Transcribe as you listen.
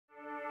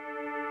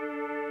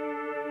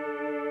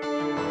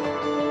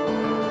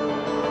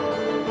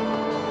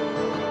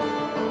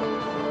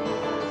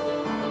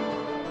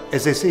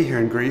As they say here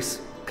in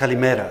Greece,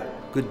 kalimera,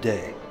 good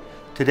day.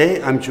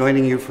 Today I'm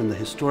joining you from the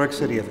historic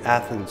city of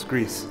Athens,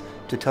 Greece,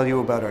 to tell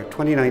you about our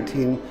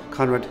 2019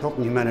 Conrad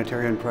Hilton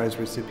Humanitarian Prize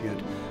recipient,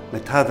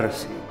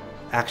 METAdrasi,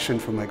 Action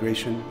for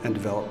Migration and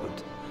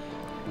Development.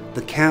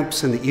 The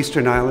camps in the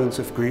eastern islands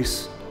of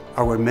Greece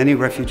are where many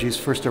refugees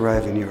first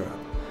arrive in Europe.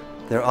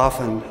 They're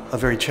often a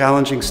very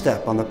challenging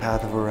step on the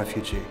path of a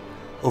refugee.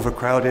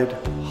 Overcrowded,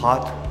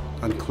 hot,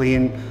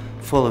 unclean,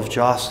 full of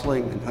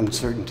jostling and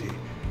uncertainty.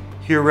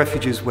 Here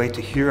refugees wait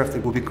to hear if they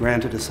will be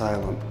granted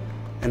asylum,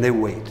 and they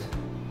wait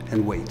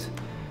and wait.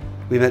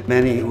 We met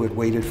many who had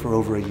waited for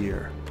over a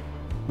year.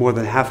 More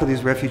than half of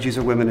these refugees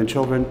are women and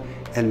children,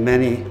 and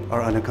many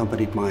are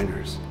unaccompanied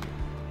minors.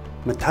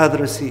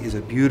 METAdrasi is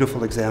a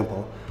beautiful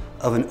example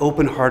of an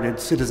open-hearted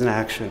citizen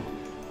action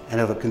and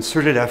of a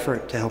concerted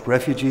effort to help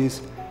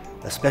refugees,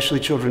 especially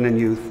children and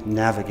youth,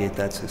 navigate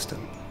that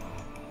system.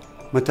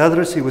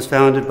 METAdrasi was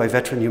founded by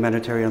veteran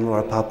humanitarian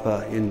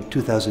Laugharn in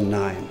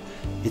 2009.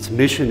 Its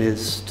mission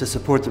is to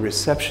support the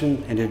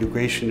reception and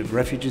integration of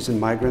refugees and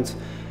migrants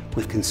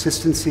with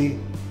consistency,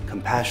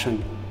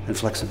 compassion, and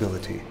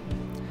flexibility.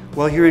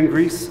 While here in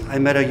Greece, I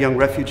met a young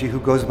refugee who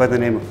goes by the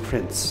name of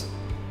Prince.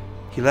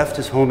 He left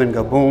his home in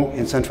Gabon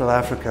in Central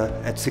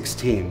Africa at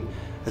 16,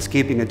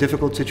 escaping a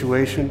difficult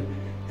situation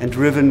and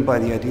driven by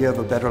the idea of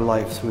a better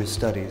life through his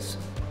studies.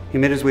 He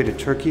made his way to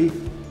Turkey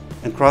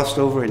and crossed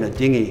over in a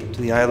dinghy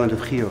to the island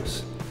of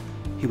Chios.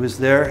 He was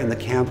there in the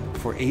camp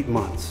for 8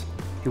 months.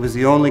 He was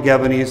the only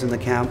Gabonese in the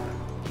camp.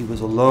 He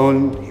was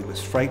alone, he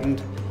was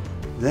frightened.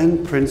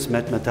 Then Prince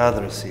met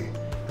METAdrasi,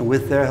 and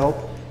with their help,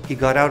 he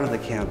got out of the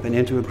camp and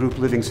into a group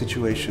living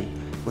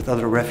situation with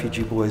other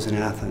refugee boys in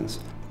Athens.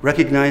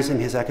 Recognizing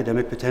his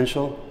academic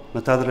potential,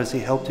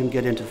 METAdrasi helped him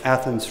get into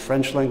Athens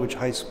French language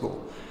high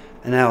school.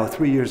 And now,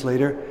 3 years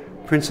later,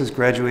 Prince has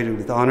graduated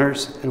with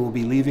honors and will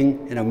be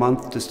leaving in a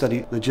month to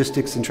study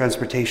logistics and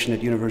transportation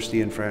at university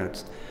in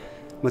France.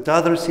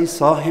 METAdrasi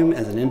saw him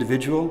as an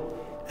individual,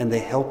 and they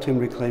helped him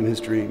reclaim his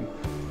dream.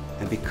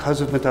 And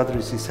because of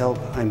METAdrasi's help,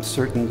 I'm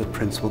certain that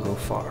Prince will go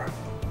far.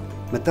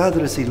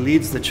 METAdrasi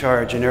leads the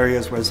charge in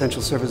areas where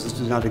essential services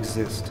do not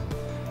exist,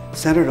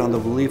 centered on the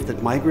belief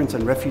that migrants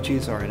and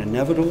refugees are an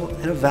inevitable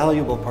and a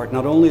valuable part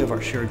not only of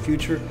our shared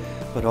future,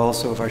 but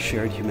also of our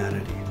shared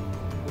humanity.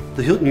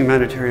 The Hilton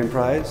Humanitarian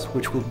Prize,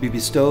 which will be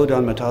bestowed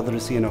on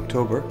METAdrasi in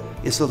October,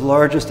 is the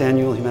largest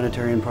annual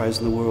humanitarian prize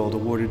in the world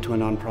awarded to a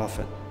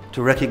nonprofit,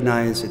 to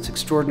recognize its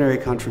extraordinary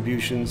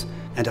contributions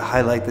and to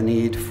highlight the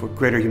need for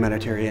greater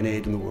humanitarian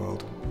aid in the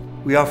world.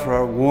 We offer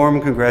our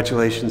warm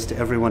congratulations to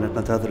everyone at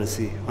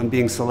METAdrasi on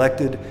being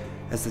selected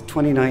as the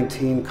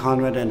 2019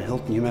 Conrad and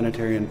Hilton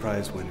Humanitarian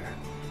Prize winner.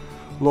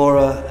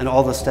 Laura and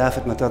all the staff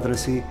at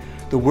METAdrasi,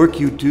 the work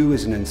you do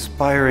is an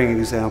inspiring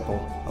example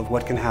of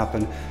what can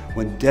happen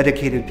when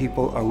dedicated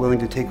people are willing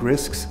to take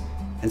risks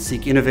and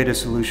seek innovative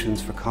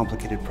solutions for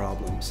complicated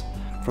problems.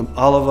 From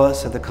all of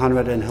us at the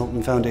Conrad and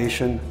Hilton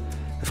Foundation,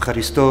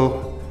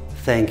 Ευχαριστώ,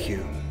 thank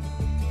you.